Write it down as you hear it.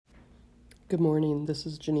Good morning, this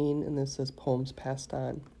is Janine, and this is Poems Passed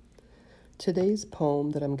On. Today's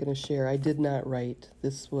poem that I'm going to share, I did not write.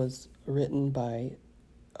 This was written by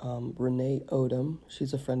Renee Odom.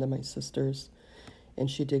 She's a friend of my sister's,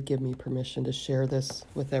 and she did give me permission to share this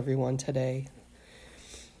with everyone today.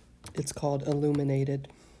 It's called Illuminated.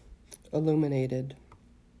 Illuminated.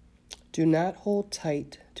 Do not hold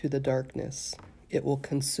tight to the darkness. It will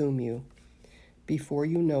consume you. Before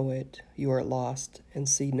you know it, you are lost and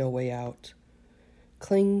see no way out.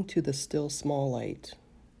 Cling to the still small light.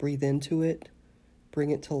 Breathe into it. Bring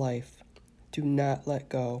it to life. Do not let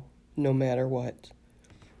go, no matter what.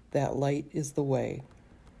 That light is the way.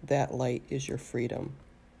 That light is your freedom.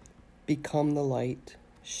 Become the light.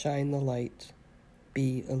 Shine the light.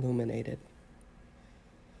 Be illuminated.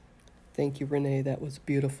 Thank you, Renee. That was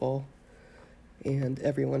beautiful. And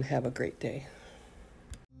everyone have a great day.